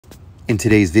In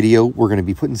today's video, we're going to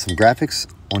be putting some graphics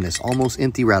on this almost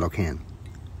empty rattle can.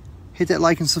 Hit that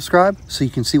like and subscribe so you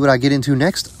can see what I get into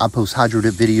next. I post hydro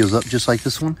dip videos up just like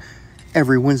this one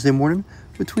every Wednesday morning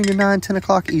between the 9 and 10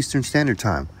 o'clock Eastern Standard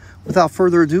Time. Without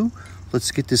further ado,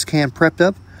 let's get this can prepped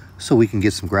up so we can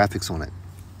get some graphics on it.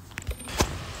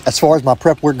 As far as my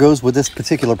prep work goes with this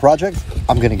particular project,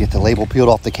 I'm going to get the label peeled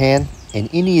off the can, and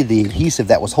any of the adhesive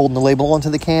that was holding the label onto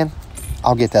the can,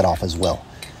 I'll get that off as well.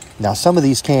 Now, some of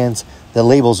these cans, the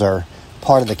labels are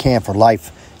part of the can for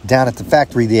life. Down at the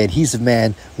factory, the adhesive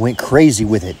man went crazy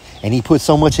with it, and he put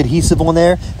so much adhesive on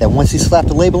there that once he slapped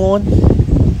the label on,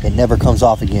 it never comes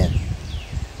off again.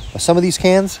 But some of these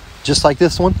cans, just like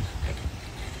this one,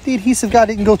 the adhesive guy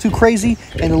didn't go too crazy,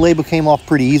 and the label came off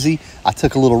pretty easy. I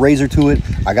took a little razor to it,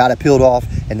 I got it peeled off,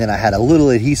 and then I had a little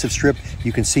adhesive strip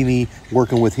you can see me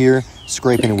working with here,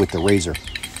 scraping it with the razor.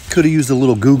 Could have used a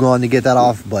little Goo Gone to get that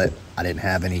off, but I didn't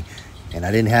have any, and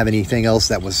I didn't have anything else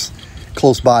that was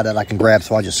close by that I can grab,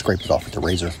 so I just scraped it off with the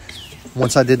razor.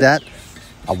 Once I did that,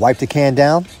 I wiped the can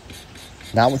down,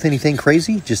 not with anything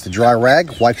crazy, just a dry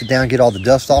rag, wiped it down, get all the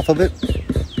dust off of it.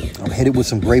 Hit it with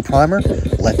some gray primer,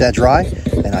 let that dry,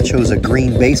 and I chose a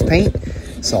green base paint,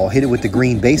 so I'll hit it with the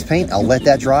green base paint, I'll let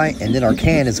that dry, and then our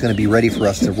can is going to be ready for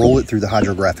us to roll it through the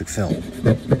hydrographic film.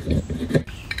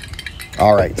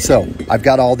 All right, so I've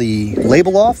got all the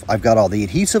label off, I've got all the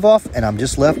adhesive off, and I'm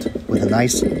just left with a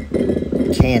nice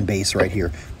can base right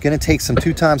here. Gonna take some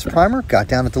 2x primer, got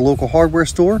down at the local hardware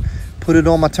store, put it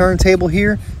on my turntable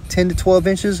here, 10 to 12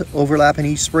 inches, overlapping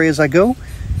each spray as I go.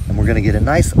 And we're gonna get a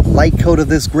nice light coat of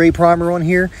this gray primer on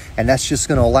here, and that's just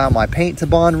gonna allow my paint to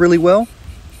bond really well.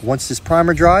 Once this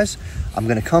primer dries, I'm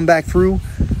gonna come back through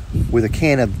with a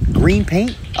can of green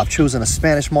paint. I've chosen a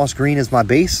Spanish moss green as my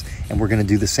base, and we're gonna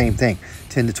do the same thing.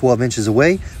 10 to 12 inches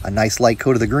away, a nice light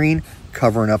coat of the green,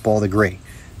 covering up all the gray.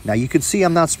 Now you can see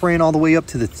I'm not spraying all the way up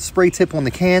to the spray tip on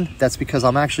the can. That's because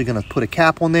I'm actually gonna put a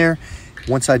cap on there.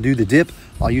 Once I do the dip,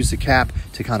 I'll use the cap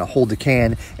to kind of hold the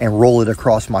can and roll it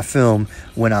across my film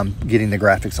when I'm getting the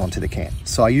graphics onto the can.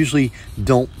 So I usually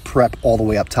don't prep all the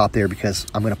way up top there because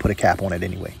I'm gonna put a cap on it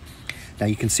anyway. Now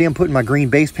you can see I'm putting my green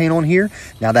base paint on here.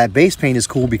 Now that base paint is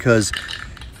cool because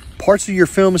parts of your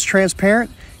film is transparent,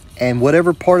 and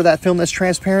whatever part of that film that's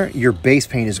transparent, your base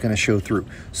paint is gonna show through.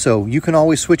 So you can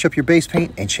always switch up your base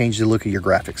paint and change the look of your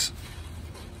graphics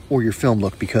or your film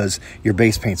look because your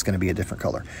base paint's gonna be a different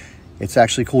color. It's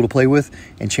actually cool to play with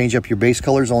and change up your base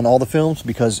colors on all the films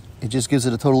because it just gives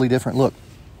it a totally different look.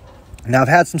 Now I've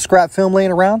had some scrap film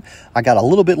laying around. I got a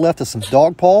little bit left of some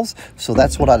dog paws, so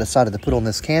that's what I decided to put on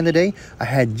this can today. I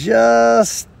had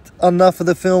just enough of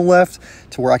the film left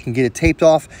to where I can get it taped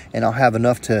off, and I'll have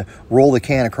enough to roll the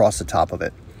can across the top of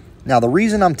it. Now the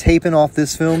reason I'm taping off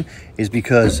this film is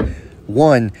because,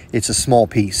 one, it's a small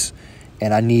piece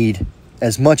and I need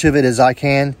as much of it as I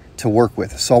can to work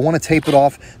with. So I want to tape it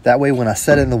off. That way when I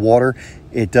set it in the water,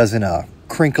 it doesn't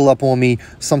crinkle up on me.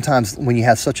 Sometimes when you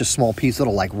have such a small piece,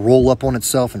 it'll like roll up on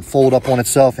itself and fold up on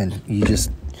itself, and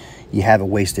you have a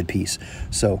wasted piece.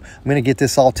 So I'm going to get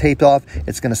this all taped off.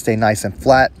 It's going to stay nice and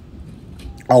flat.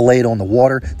 I'll lay it on the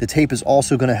water. The tape is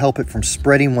also going to help it from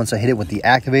spreading once I hit it with the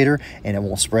activator, and it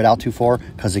won't spread out too far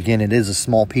because again, it is a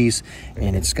small piece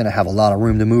and it's going to have a lot of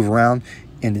room to move around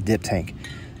in the dip tank.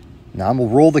 Now I'm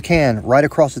gonna roll the can right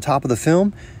across the top of the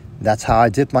film. That's how I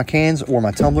dip my cans or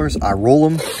my tumblers. I roll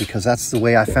them because that's the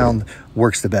way I found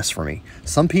works the best for me.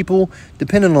 Some people,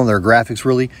 depending on their graphics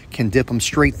really, can dip them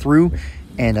straight through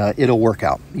and it'll work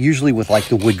out. Usually with like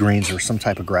the wood grains or some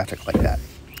type of graphic like that.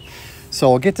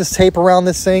 So I'll get this tape around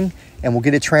this thing and we'll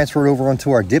get it transferred over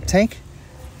onto our dip tank.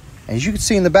 And as you can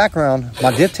see in the background,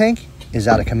 my dip tank is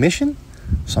out of commission.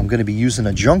 So I'm gonna be using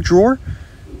a junk drawer.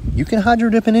 You can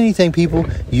hydro dip in anything, people.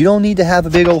 You don't need to have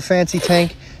a big old fancy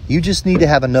tank. You just need to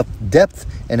have enough depth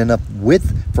and enough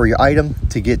width for your item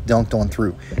to get dunked on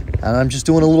through. And I'm just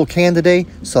doing a little can today,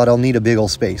 so I don't need a big old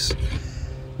space.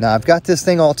 Now I've got this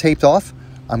thing all taped off.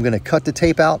 I'm gonna cut the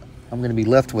tape out. I'm gonna be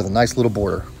left with a nice little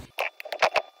border.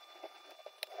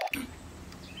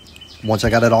 Once I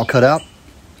got it all cut out,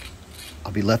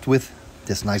 I'll be left with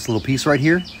this nice little piece right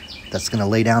here that's gonna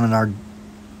lay down in our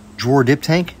drawer dip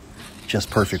tank just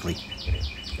perfectly.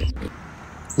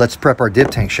 Let's prep our dip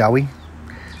tank, shall we?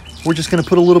 We're just gonna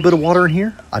put a little bit of water in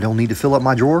here. I don't need to fill up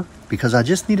my drawer because I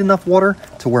just need enough water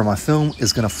to where my film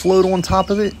is gonna float on top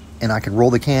of it and I can roll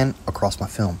the can across my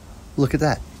film. Look at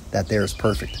that. That there is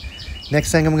perfect.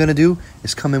 Next thing I'm gonna do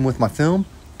is come in with my film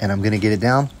and I'm gonna get it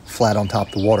down flat on top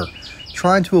of the water.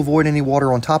 Trying to avoid any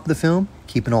water on top of the film,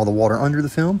 keeping all the water under the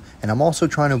film, and I'm also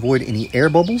trying to avoid any air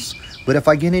bubbles, but if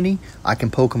I get any, I can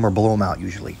poke them or blow them out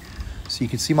usually. So you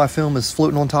can see my film is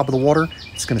floating on top of the water.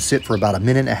 It's gonna sit for about 1.5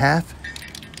 minutes.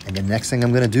 And the next thing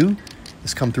I'm gonna do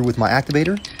is come through with my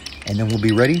activator, and then we'll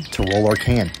be ready to roll our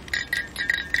can.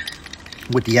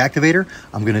 With the activator,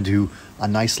 I'm gonna do a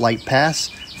nice light pass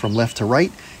from left to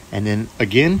right, and then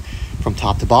again from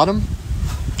top to bottom,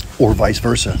 or vice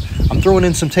versa. I'm throwing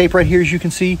in some tape right here, as you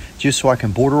can see, just so I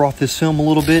can border off this film a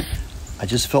little bit. I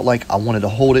just felt like I wanted to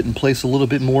hold it in place a little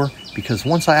bit more, because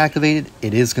once I activate it,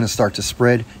 it is gonna start to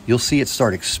spread. You'll see it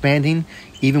start expanding,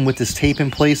 even with this tape in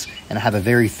place, and I have a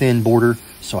very thin border,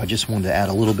 so I just wanted to add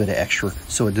a little bit of extra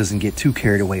so it doesn't get too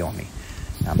carried away on me.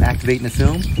 Now I'm activating the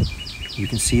film. You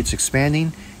can see it's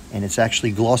expanding, and it's actually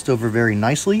glossed over very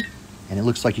nicely, and it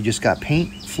looks like you just got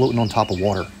paint floating on top of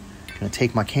water. I'm gonna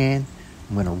take my can,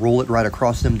 I'm gonna roll it right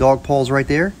across them dog paws right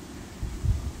there.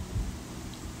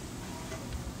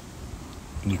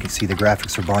 And you can see the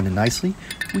graphics are bonding nicely.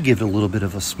 We give it a little bit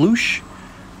of a sploosh.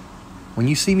 When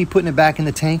you see me putting it back in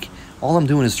the tank, all I'm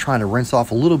doing is trying to rinse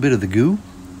off a little bit of the goo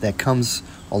that comes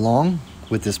along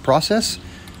with this process.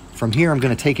 From here, I'm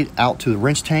gonna take it out to the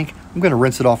rinse tank. I'm gonna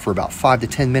rinse it off for about 5 to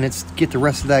 10 minutes, get the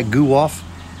rest of that goo off,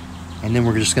 and then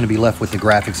we're just gonna be left with the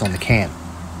graphics on the can.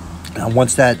 Now,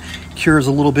 once that cures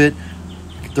a little bit,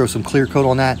 throw some clear coat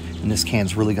on that, and this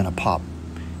can's really gonna pop.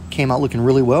 Came out looking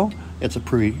really well. It's a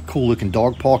pretty cool looking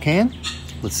dog paw can.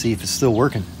 Let's see if it's still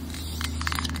working.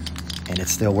 And it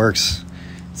still works.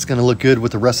 It's gonna look good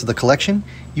with the rest of the collection.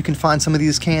 You can find some of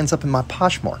these cans up in my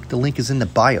Poshmark. The link is in the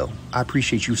bio. I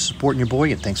appreciate you supporting your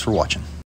boy, and thanks for watching.